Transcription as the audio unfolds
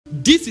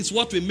This is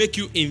what will make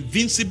you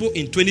invincible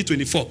in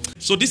 2024.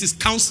 So this is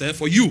counsel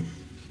for you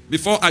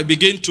before I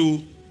begin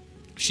to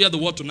share the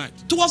word tonight.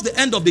 Towards the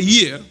end of the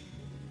year,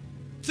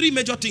 three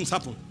major things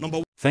happen. Number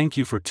one. Thank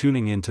you for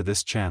tuning into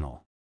this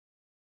channel.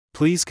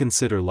 Please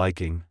consider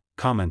liking,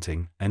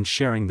 commenting, and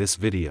sharing this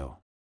video.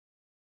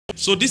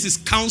 So this is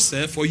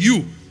counsel for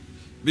you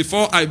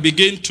before I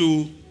begin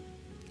to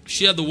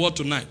share the word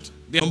tonight.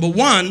 Number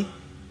one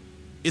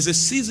is a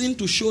season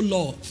to show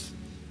love.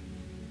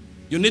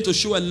 You need to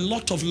show a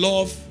lot of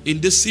love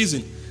in this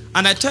season.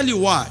 And I tell you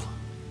why.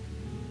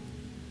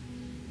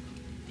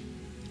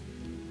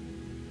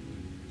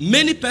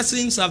 Many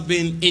persons have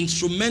been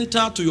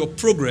instrumental to your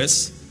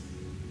progress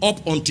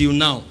up until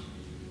now.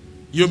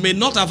 You may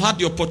not have had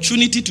the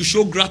opportunity to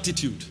show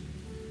gratitude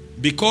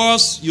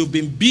because you've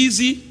been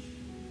busy,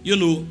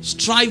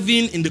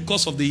 striving in the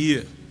course of the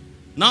year.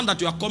 Now that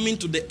you are coming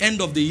to the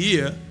end of the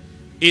year,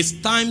 it's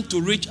time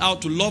to reach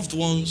out to loved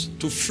ones,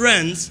 to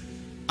friends,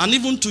 and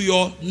even to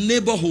your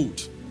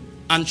neighborhood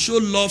and show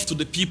love to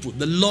the people,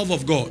 the love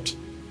of God.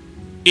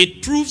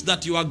 It proves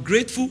that you are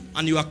grateful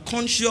and you are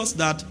conscious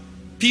that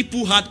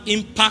people had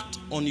impact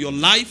on your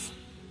life,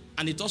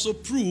 and it also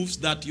proves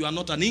that you are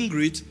not an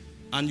ingrate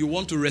and you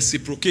want to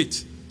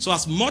reciprocate. So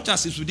as much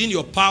as it's within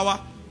your power,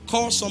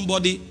 call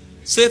somebody,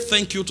 say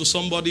thank you to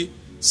somebody,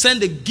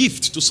 send a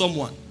gift to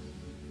someone.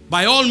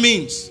 By all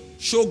means,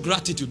 show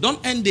gratitude.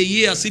 Don't end the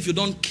year as if you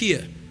don't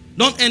care.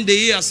 Don't end the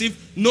year as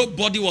if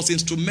nobody was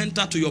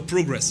instrumental to your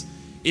progress.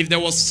 If there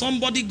was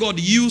somebody God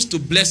used to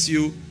bless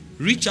you,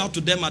 reach out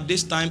to them at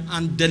this time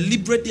and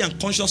deliberately and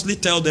consciously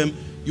tell them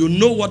you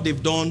know what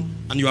they've done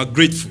and you are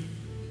grateful.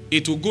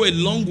 It will go a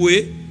long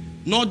way,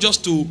 not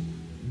just to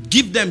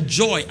give them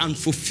joy and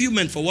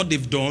fulfillment for what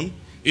they've done,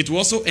 it will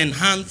also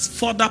enhance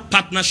further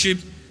partnership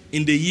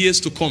in the years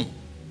to come.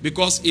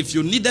 Because if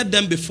you needed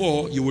them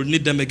before, you will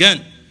need them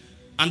again.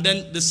 And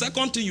then the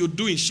second thing you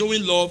do in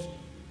showing love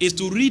is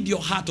to rid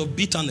your heart of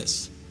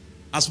bitterness.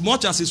 As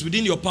much as it's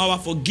within your power,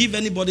 forgive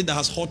anybody that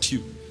has hurt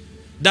you.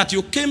 That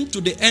you came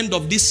to the end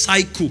of this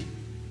cycle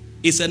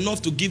is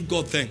enough to give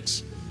God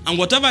thanks. And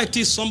whatever it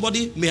is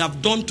somebody may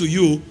have done to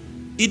you,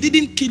 it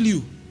didn't kill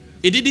you.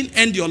 It didn't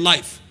end your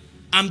life.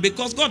 And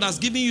because God has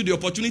given you the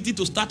opportunity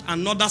to start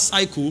another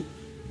cycle,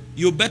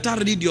 you better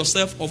rid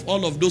yourself of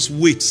all of those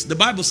weights. The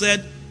Bible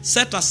said,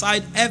 set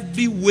aside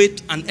every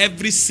weight and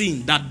every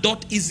sin that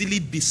doth easily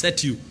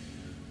beset you.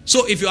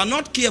 So if you are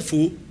not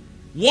careful,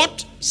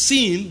 what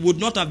sin would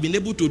not have been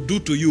able to do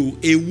to you,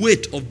 a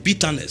weight of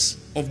bitterness,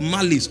 of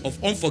malice,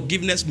 of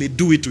unforgiveness may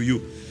do it to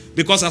you.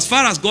 Because as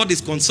far as God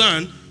is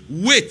concerned,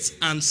 weights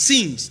and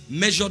sins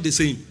measure the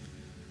same.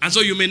 And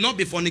so you may not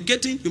be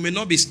fornicating, you may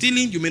not be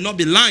stealing, you may not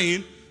be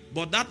lying,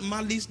 but that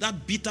malice,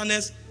 that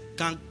bitterness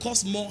can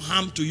cause more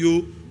harm to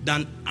you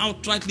than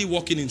outrightly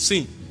walking in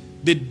sin.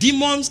 The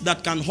demons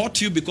that can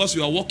hurt you because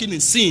you are walking in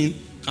sin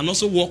can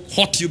also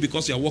hurt you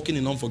because you are walking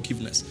in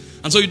unforgiveness.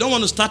 And so you don't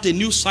want to start a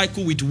new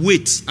cycle with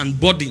weights and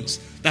burdens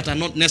that are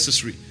not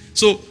necessary.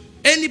 So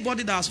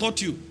anybody that has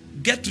hurt you,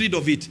 get rid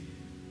of it.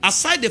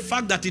 Aside the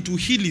fact that it will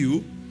heal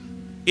you,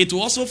 it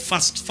will also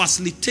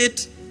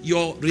facilitate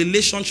your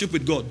relationship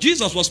with God.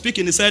 Jesus was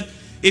speaking, he said,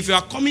 if you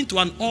are coming to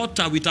an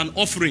altar with an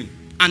offering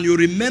and you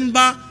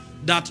remember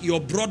that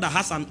your brother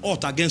has an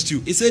ought against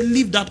you, he said,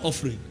 leave that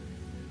offering.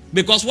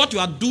 Because what you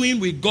are doing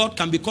with God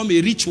can become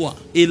a ritual,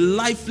 a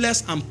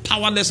lifeless and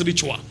powerless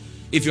ritual.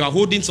 If you are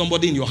holding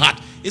somebody in your heart,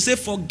 he said,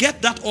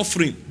 forget that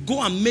offering.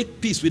 Go and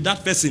make peace with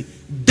that person.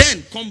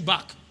 Then come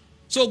back.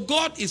 So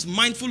God is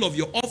mindful of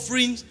your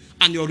offerings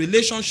and your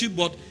relationship.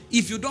 But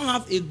if you don't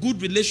have a good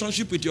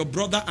relationship with your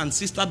brother and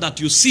sister that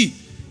you see,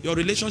 your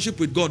relationship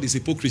with God is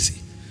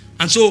hypocrisy.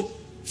 And so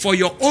for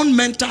your own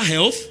mental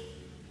health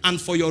and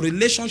for your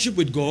relationship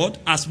with God,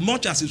 as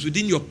much as is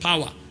within your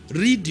power,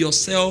 rid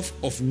yourself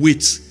of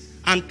weights.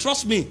 And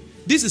trust me,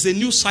 this is a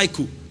new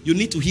cycle. You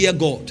need to hear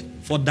God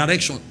for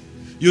direction.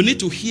 You need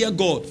to hear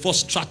God for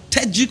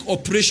strategic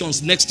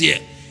operations next year.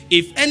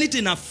 If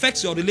anything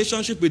affects your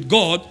relationship with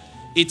God,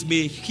 it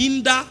may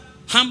hinder,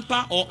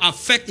 hamper, or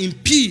affect,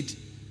 impede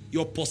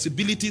your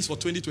possibilities for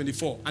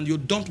 2024. And you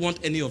don't want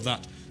any of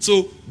that.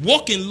 So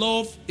walk in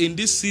love in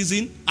this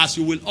season as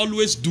you will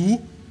always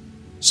do,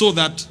 so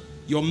that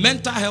your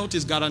mental health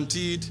is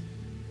guaranteed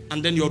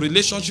and then your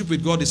relationship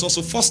with God is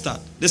also fostered.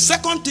 The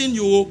second thing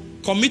you will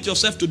commit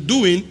yourself to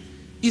doing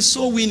is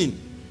soul winning.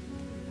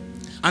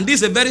 And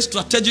this is a very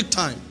strategic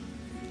time.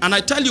 And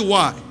I tell you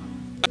why.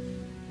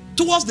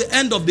 Towards the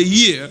end of the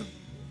year,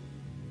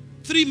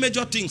 three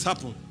major things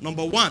happen.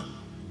 Number one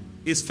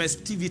is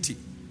festivity.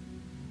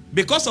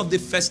 Because of the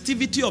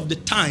festivity of the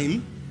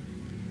time,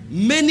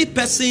 many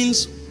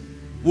persons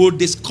will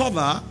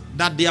discover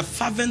that their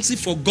fervency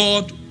for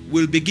God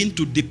will begin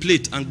to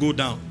deplete and go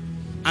down.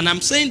 And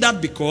I'm saying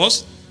that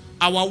because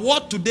our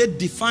word today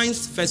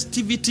defines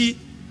festivity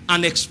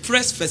and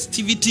express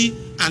festivity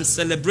and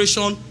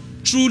celebration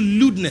through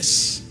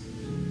lewdness,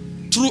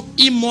 through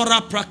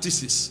immoral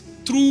practices,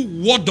 through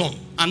whoredom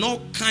and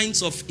all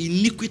kinds of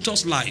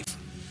iniquitous life.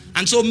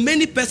 And so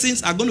many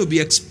persons are going to be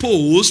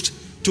exposed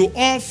to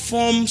all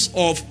forms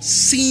of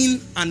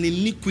sin and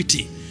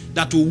iniquity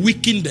that will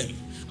weaken them.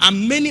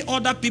 And many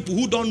other people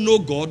who don't know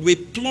God will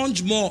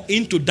plunge more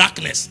into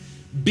darkness.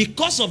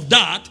 Because of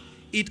that,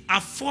 it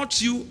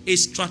affords you a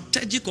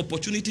strategic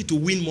opportunity to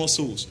win more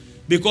souls,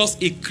 because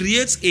it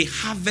creates a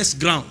harvest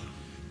ground.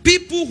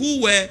 People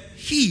who were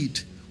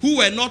hid, who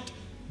were not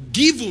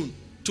given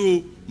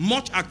to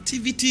much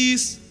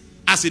activities,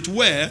 as it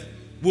were,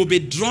 will be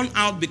drawn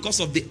out because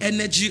of the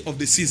energy of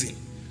the season.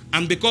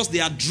 And because they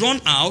are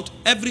drawn out,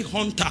 every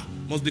hunter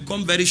must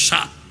become very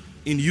sharp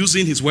in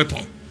using his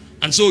weapon.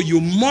 And so you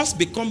must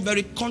become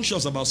very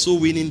conscious about soul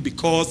winning,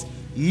 because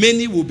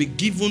many will be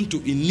given to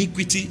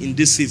iniquity in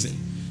this season.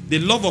 The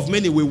love of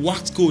many will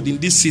wax cold in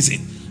this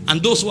season.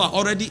 And those who are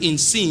already in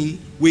sin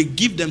will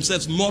give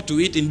themselves more to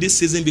it in this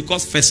season,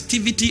 because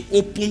festivity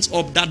opens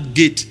up that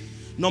gate.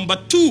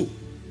 Number two,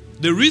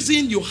 the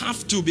reason you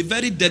have to be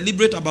very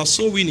deliberate about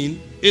soul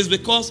winning is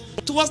because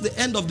towards the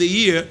end of the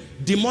year,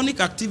 demonic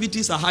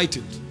activities are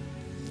heightened.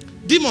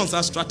 Demons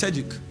are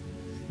strategic.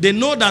 They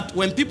know that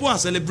when people are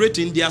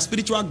celebrating, their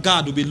spiritual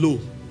guard will be low.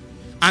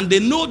 And they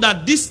know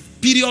that this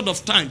period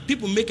of time,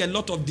 people make a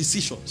lot of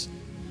decisions.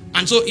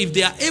 And so if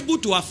they are able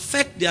to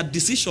affect their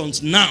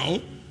decisions now,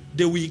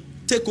 they will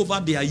take over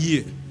their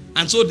year.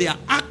 And so they are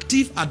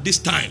active at this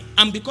time.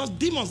 And because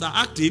demons are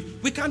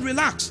active, we can't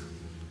relax.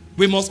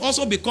 We must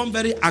also become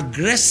very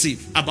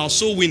aggressive about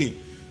soul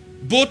winning,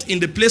 both in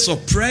the place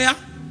of prayer,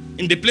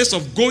 in the place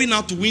of going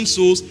out to win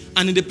souls,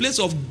 and in the place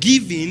of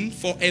giving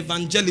for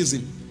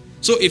evangelism.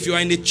 So if you are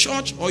in a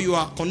church or you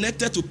are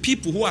connected to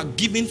people who are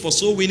giving for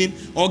soul winning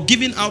or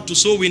giving out to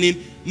soul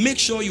winning, make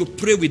sure you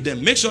pray with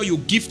them. Make sure you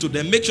give to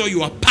them. Make sure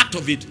you are part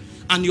of it.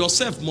 And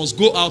yourself must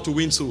go out to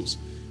win souls.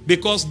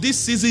 Because this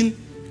season,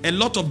 a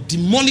lot of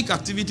demonic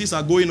activities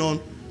are going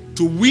on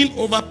to win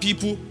over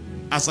people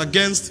as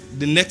against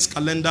the next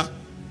calendar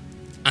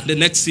and the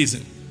next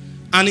season.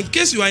 And in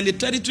case you are in a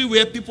territory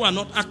where people are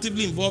not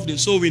actively involved in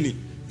soul winning,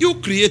 you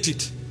create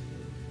it.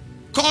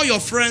 Call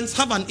your friends,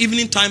 have an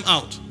evening time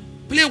out.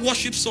 Play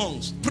worship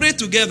songs, pray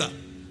together,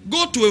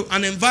 go to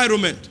an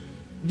environment,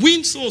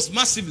 win souls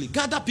massively,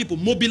 gather people,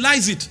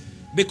 mobilize it,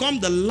 become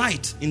the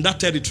light in that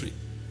territory.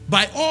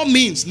 By all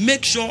means,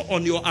 make sure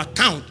on your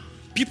account,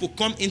 people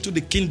come into the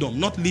kingdom,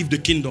 not leave the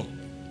kingdom.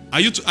 Are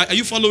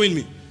you following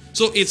me?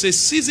 So it's a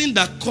season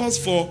that calls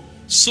for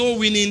soul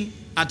winning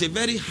at a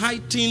very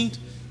heightened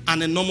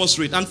and enormous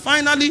rate. And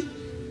finally,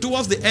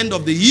 towards the end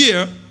of the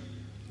year,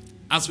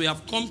 as we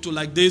have come to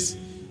like this,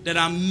 there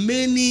are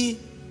many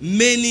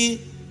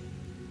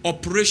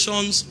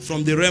operations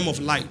from the realm of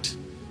light.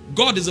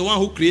 God is the one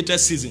who created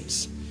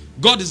seasons.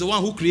 God is the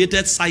one who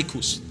created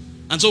cycles.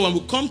 And so when we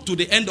come to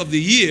the end of the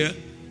year,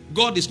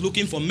 God is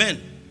looking for men.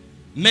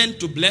 Men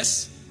to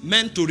bless,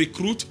 men to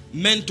recruit,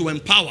 men to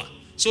empower,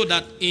 so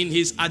that in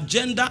his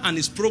agenda and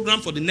his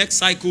program for the next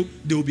cycle,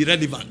 they will be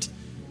relevant.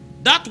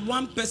 That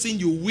one person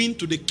you win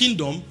to the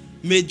kingdom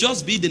may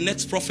just be the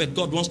next prophet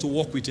God wants to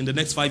work with in the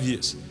next 5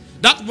 years.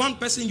 That one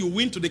person you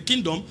win to the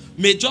kingdom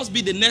may just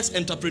be the next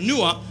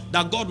entrepreneur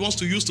that God wants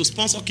to use to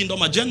sponsor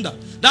kingdom agenda.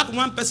 That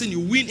one person you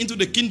win into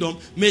the kingdom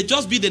may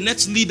just be the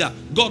next leader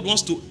God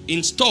wants to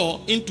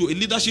install into a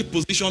leadership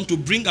position to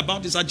bring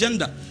about his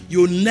agenda.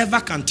 You never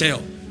can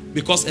tell,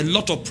 because a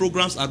lot of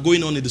programs are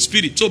going on in the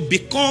spirit. So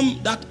become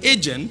that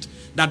agent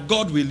that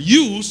God will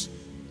use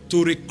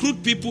to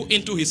recruit people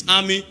into his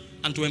army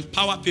and to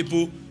empower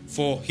people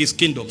for his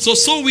kingdom. So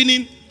soul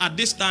winning at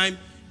this time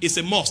is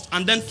a must.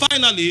 And then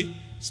finally,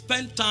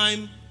 spend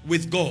time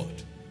with God.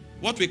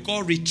 What we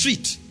call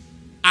retreat.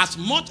 As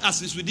much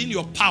as is within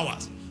your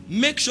powers,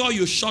 make sure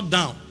you shut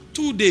down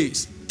 2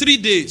 days, 3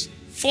 days,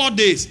 4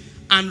 days,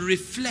 and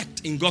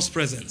reflect in God's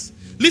presence.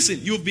 Listen,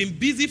 you've been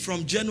busy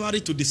from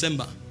January to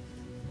December.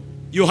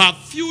 You have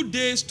few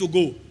days to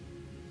go.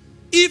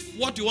 If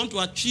what you want to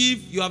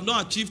achieve, you have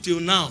not achieved till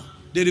now,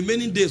 the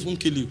remaining days won't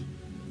kill you.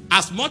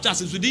 As much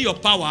as is within your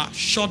power,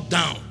 shut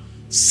down.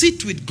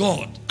 Sit with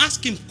God.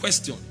 Ask him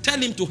questions. Tell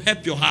him to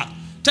help your heart.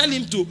 Tell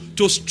him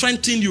to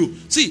strengthen you.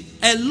 See,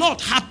 a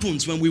lot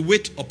happens when we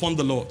wait upon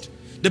the Lord.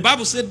 The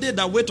Bible said, they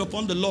that wait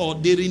upon the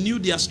Lord, they renew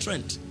their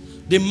strength.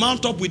 They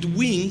mount up with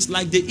wings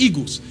like the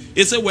eagles.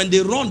 It said, when they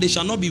run, they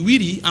shall not be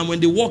weary, and when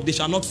they walk, they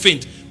shall not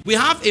faint. We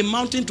have a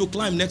mountain to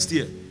climb next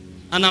year.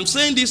 And I'm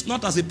saying this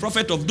not as a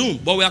prophet of doom,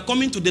 but we are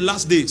coming to the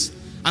last days.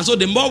 And so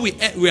the more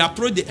we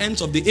approach the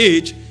ends of the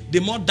age, the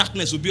more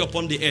darkness will be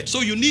upon the earth.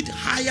 So you need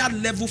higher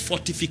level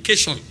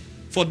fortification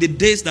for the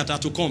days that are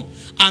to come.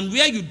 And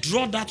where you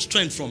draw that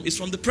strength from is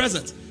from the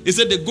presence. It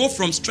said they go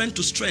from strength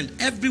to strength,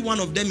 every one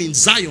of them in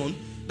Zion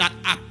that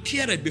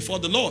appeared before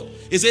the Lord.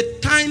 It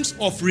said times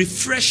of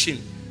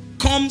refreshing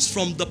comes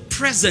from the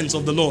presence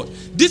of the Lord.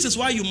 This is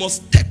why you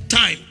must take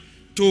time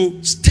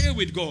to stay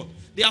with God.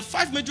 There are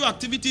 5 major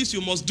activities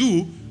you must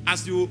do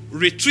as you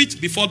retreat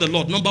before the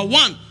Lord. Number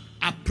 1,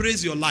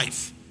 appraise your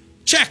life.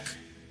 Check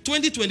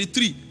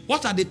 2023.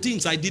 What are the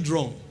things I did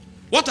wrong?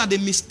 What are the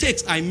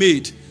mistakes I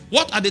made?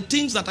 What are the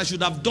things that I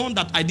should have done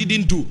that I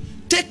didn't do?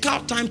 Take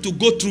out time to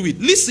go through it.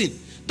 Listen,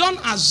 don't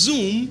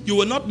assume you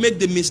will not make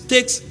the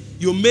mistakes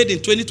you made in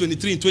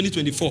 2023 and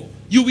 2024.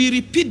 You will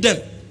repeat them.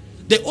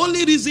 The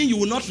only reason you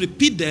will not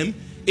repeat them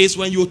is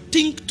when you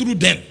think through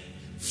them.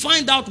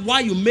 Find out why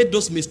you made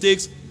those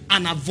mistakes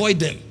and avoid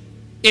them.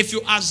 If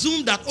you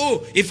assume that,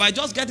 oh, if I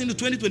just get into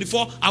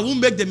 2024, I won't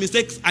make the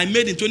mistakes I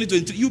made in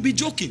 2023, you'll be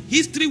joking.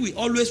 History will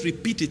always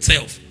repeat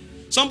itself.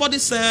 Somebody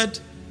said,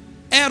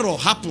 error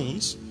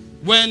happens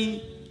when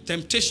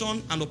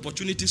temptation and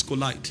opportunities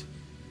collide.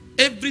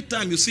 Every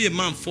time you see a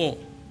man fall,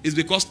 it's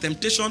because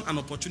temptation and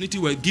opportunity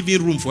were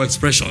giving room for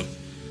expression.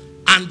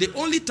 And the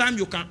only time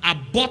you can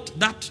abort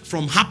that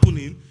from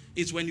happening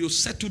is when you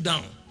settle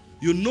down.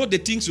 You know the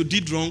things you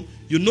did wrong,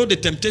 you know the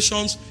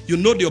temptations, you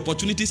know the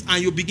opportunities,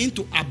 and you begin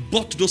to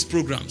abort those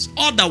programs.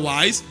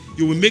 Otherwise,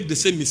 you will make the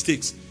same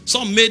mistakes.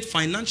 Some made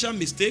financial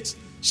mistakes,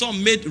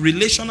 some made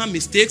relational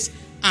mistakes,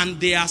 and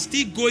they are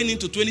still going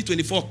into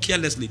 2024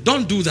 carelessly.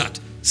 Don't do that.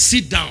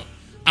 Sit down,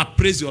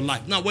 appraise your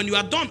life. Now, when you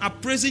are done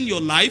appraising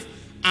your life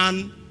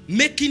and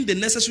making the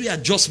necessary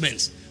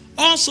adjustments,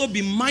 also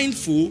be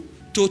mindful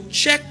to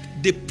check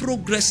the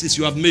progresses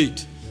you have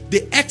made,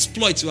 the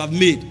exploits you have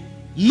made.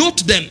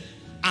 Note them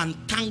and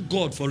thank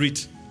God for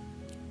it.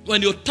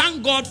 When you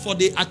thank God for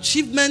the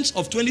achievements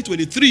of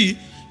 2023,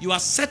 you are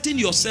setting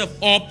yourself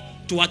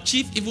up to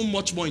achieve even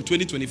much more in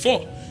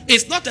 2024.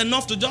 It's not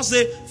enough to just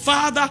say,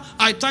 Father,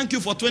 I thank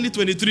you for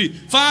 2023.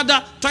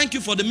 Father, thank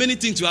you for the many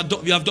things you have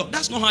done.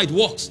 That's not how it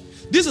works.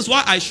 This is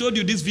why I showed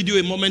you this video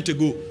a moment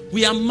ago.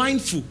 We are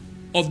mindful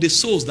of the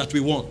souls that we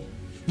won.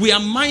 We are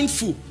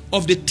mindful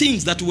of the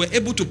things that we were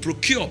able to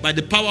procure by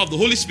the power of the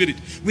Holy Spirit.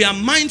 We are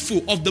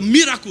mindful of the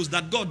miracles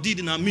that God did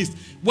in our midst.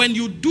 When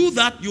you do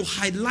that, you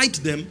highlight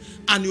them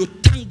and you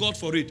thank God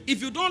for it.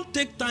 If you don't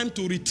take time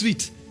to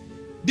retreat,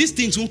 these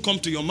things won't come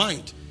to your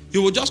mind.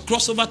 You will just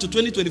cross over to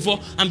 2024,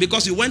 and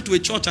because you went to a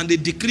church and they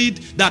decreed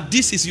that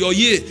this is your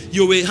year,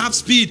 you will have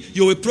speed,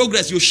 you will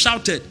progress, you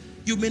shouted.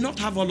 You may not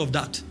have all of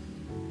that,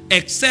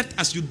 except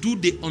as you do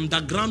the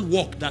underground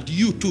work that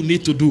you too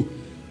need to do.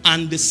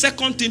 And the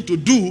second thing to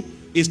do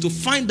is to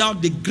find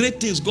out the great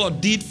things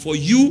God did for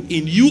you,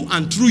 in you,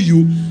 and through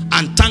you,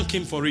 and thank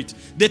Him for it.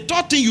 The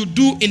third thing you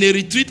do in a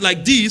retreat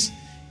like this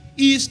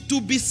is to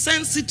be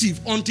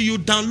sensitive until you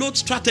download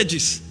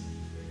strategies.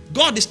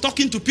 God is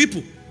talking to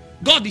people.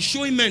 God is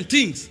showing men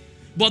things.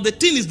 But the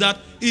thing is that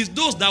it's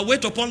those that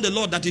wait upon the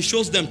Lord that He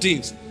shows them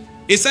things.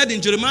 He said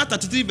in Jeremiah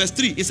 33 verse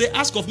 3, He said,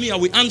 ask of me, I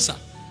will answer.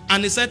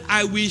 And He said,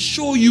 I will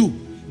show you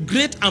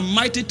great and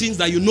mighty things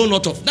that you know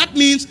not of. That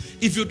means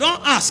if you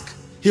don't ask,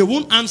 He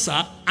won't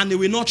answer and He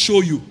will not show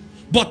you.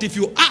 But if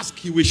you ask,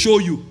 He will show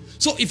you.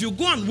 So if you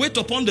go and wait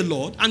upon the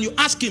Lord and you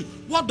ask Him,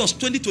 what does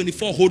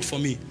 2024 hold for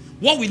me?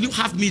 What will you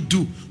have me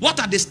do? What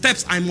are the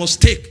steps I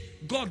must take?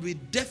 God will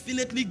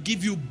definitely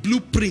give you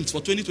blueprints for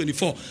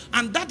 2024.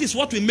 And that is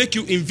what will make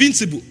you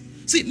invincible.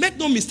 See, make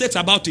no mistakes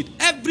about it.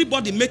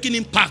 Everybody making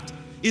impact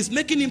is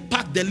making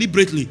impact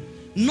deliberately.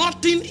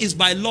 Nothing is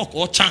by luck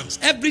or chance.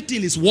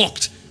 Everything is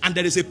worked. And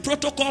there is a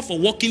protocol for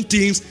working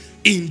things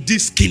in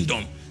this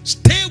kingdom.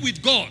 Stay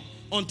with God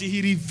until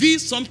He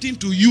reveals something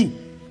to you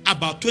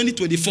about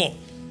 2024.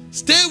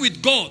 Stay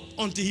with God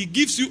until He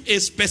gives you a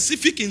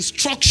specific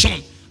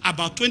instruction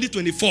about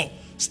 2024.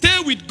 Stay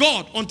with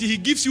God until He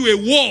gives you a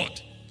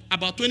word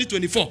about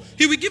 2024.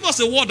 He will give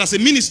us a word as a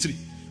ministry,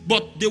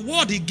 but the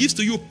word He gives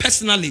to you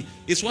personally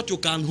is what you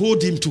can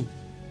hold Him to.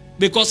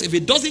 Because if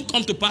it doesn't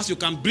come to pass, you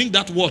can bring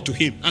that word to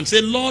Him and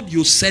say, Lord,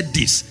 you said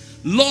this.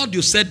 Lord,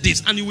 you said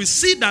this. And you will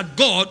see that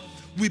God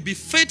will be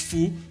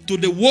faithful to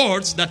the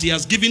words that He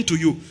has given to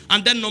you.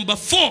 And then number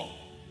 4,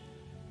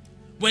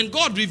 when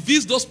God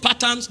reveals those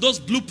patterns, those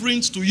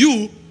blueprints to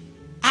you,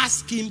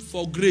 ask Him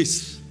for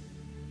grace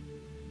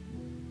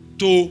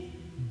to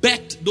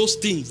bet those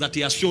things that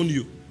He has shown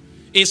you.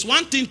 It's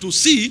one thing to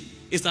see,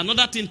 it's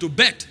another thing to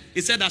bet.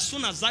 He said, as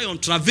soon as Zion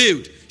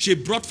travailed, she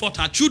brought forth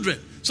her children.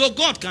 So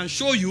God can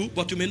show you,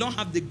 but you may not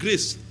have the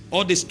grace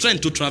or the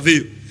strength to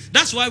travail.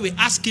 That's why we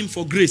ask Him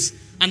for grace.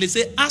 And He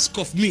said, ask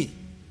of me.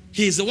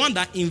 He is the one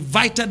that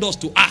invited us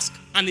to ask.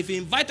 And if He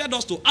invited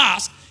us to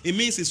ask, it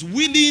means He's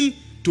willing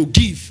to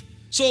give.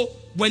 So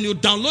when you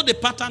download the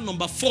pattern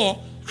number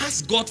 4,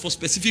 ask God for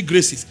specific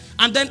graces.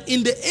 And then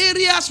in the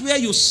areas where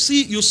you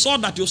saw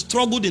that you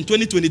struggled in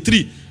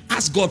 2023,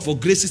 ask God for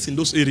graces in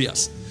those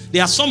areas.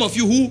 There are some of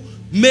you who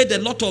made a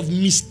lot of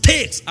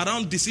mistakes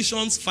around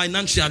decisions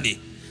financially.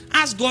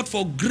 Ask God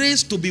for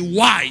grace to be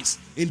wise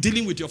in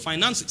dealing with your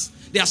finances.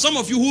 There are some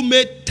of you who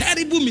made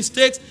terrible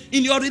mistakes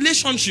in your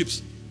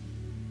relationships.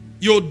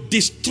 You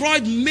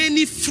destroyed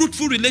many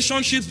fruitful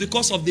relationships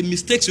because of the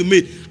mistakes you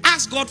made.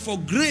 Ask God for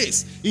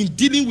grace in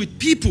dealing with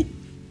people.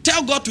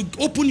 Tell God to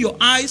open your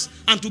eyes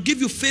and to give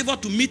you favor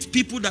to meet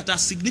people that are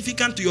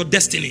significant to your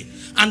destiny.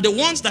 And the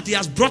ones that He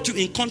has brought you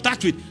in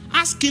contact with,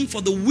 ask Him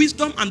for the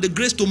wisdom and the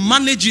grace to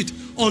manage it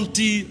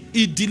until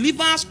it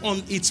delivers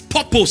on its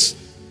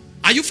purpose.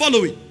 Are you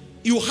following?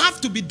 You have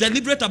to be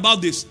deliberate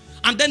about this.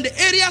 And then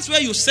the areas where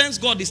you sense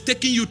God is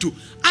taking you to,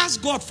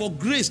 ask God for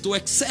grace to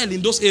excel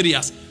in those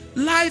areas.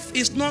 Life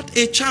is not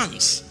a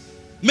chance.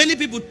 Many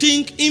people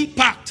think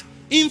impact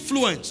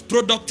influence,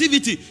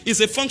 productivity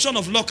is a function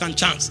of luck and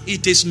chance.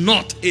 It is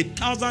not.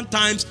 1,000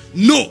 times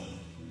no.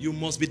 You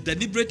must be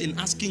deliberate in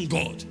asking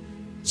God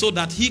so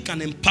that he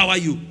can empower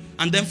you.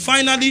 And then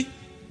finally,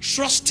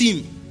 trust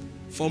him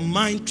for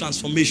mind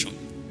transformation.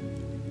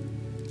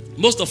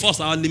 Most of us,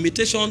 our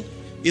limitation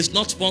is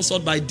not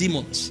sponsored by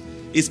demons.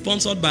 It's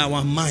sponsored by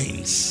our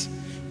minds.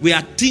 We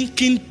are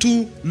thinking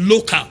too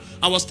local.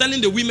 I was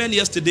telling the women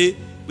yesterday,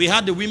 we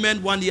had the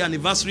women 1 year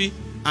anniversary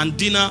and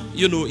dinner,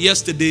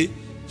 yesterday.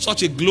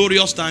 Such a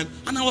glorious time.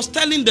 And I was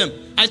telling them,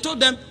 I told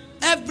them,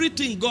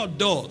 everything God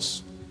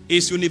does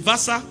is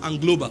universal and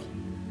global.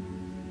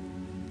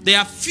 There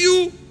are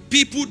few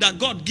people that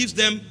God gives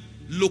them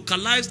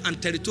localized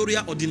and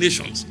territorial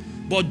ordinations.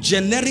 But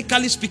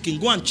generically speaking,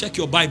 go and check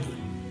your Bible.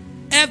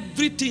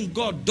 Everything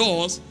God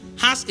does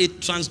has a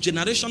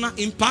transgenerational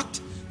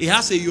impact. It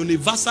has a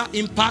universal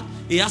impact.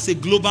 It has a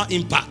global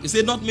impact. He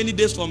said, not many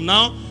days from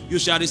now, you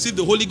shall receive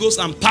the Holy Ghost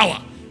and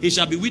power. He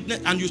shall be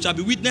witness, and you shall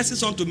be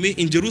witnesses unto me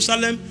in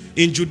Jerusalem,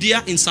 in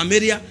Judea, in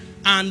Samaria,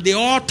 and the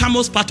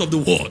uttermost part of the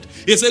world.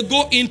 He said,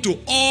 go into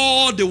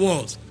all the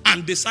world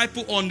and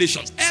disciple all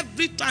nations.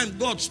 Every time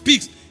God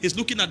speaks, he's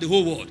looking at the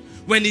whole world.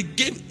 When he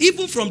gave,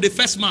 even from the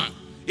first man,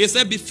 he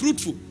said, be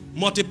fruitful,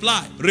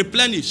 multiply,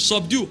 replenish,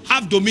 subdue,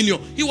 have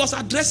dominion. He was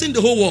addressing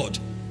the whole world.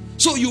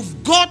 So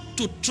you've got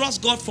to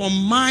trust God for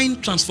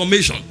mind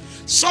transformation.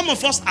 Some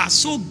of us are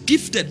so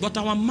gifted, but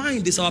our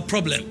mind is our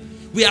problem.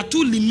 We are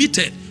too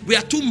limited. We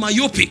are too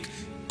myopic.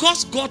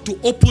 Cause God to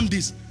open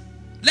this.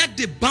 Let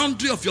the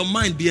boundary of your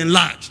mind be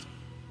enlarged.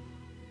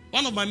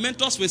 One of my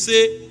mentors will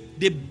say,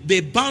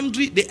 the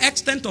boundary, the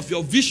extent of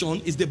your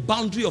vision is the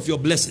boundary of your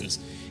blessings.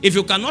 If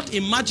you cannot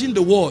imagine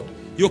the world,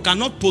 you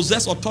cannot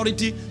possess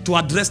authority to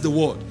address the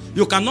world.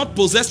 You cannot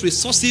possess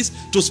resources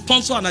to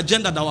sponsor an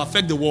agenda that will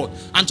affect the world.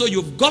 And so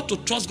you've got to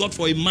trust God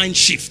for a mind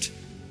shift.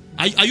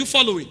 Are you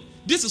following?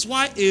 This is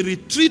why a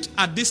retreat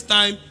at this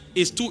time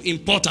is too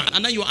important.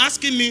 And then you're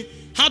asking me,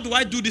 how do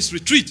I do this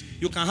retreat?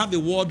 You can have a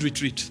word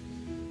retreat.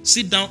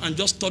 Sit down and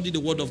just study the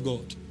word of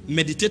God.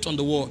 Meditate on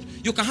the word.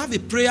 You can have a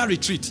prayer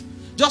retreat.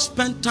 Just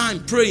spend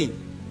time praying.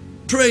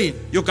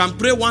 You can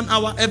pray 1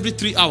 hour every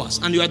 3 hours,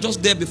 and you are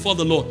just there before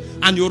the Lord.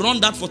 And you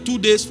run that for 2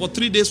 days, for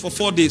 3 days, for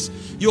 4 days.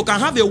 You can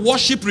have a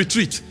worship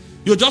retreat.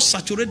 You just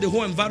saturate the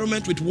whole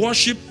environment with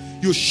worship.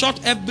 You shut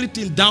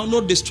everything down,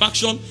 no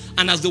distraction.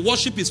 And as the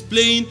worship is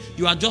playing,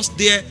 you are just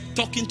there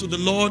talking to the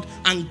Lord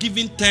and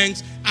giving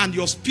thanks. And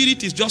your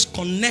spirit is just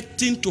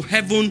connecting to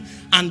heaven,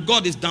 and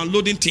God is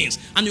downloading things.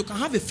 And you can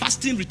have a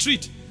fasting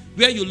retreat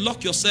where you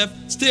lock yourself,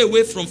 stay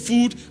away from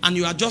food, and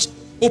you are just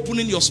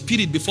opening your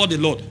spirit before the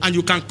Lord. And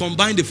you can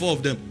combine the 4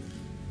 of them.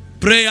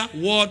 Prayer,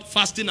 word,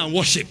 fasting, and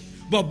worship.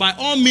 But by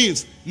all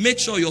means, make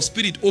sure your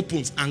spirit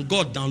opens and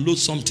God downloads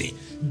something.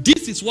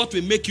 This is what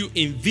will make you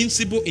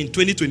invincible in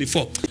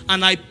 2024.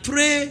 And I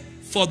pray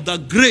for the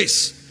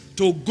grace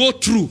to go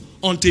through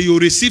until you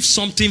receive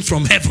something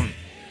from heaven.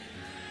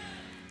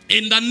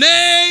 In the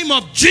name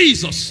of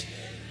Jesus.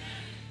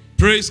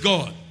 Praise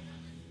God.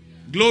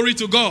 Glory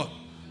to God.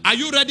 Are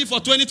you ready for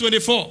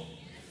 2024?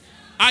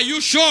 Are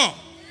you sure?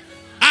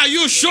 Are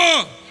you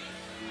sure?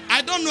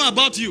 I don't know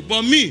about you,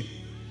 but me,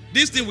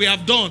 this thing we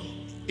have done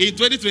in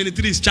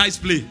 2023 is child's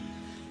play.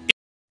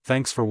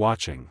 Thanks for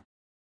watching.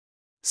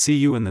 See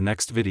you in the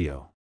next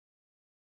video.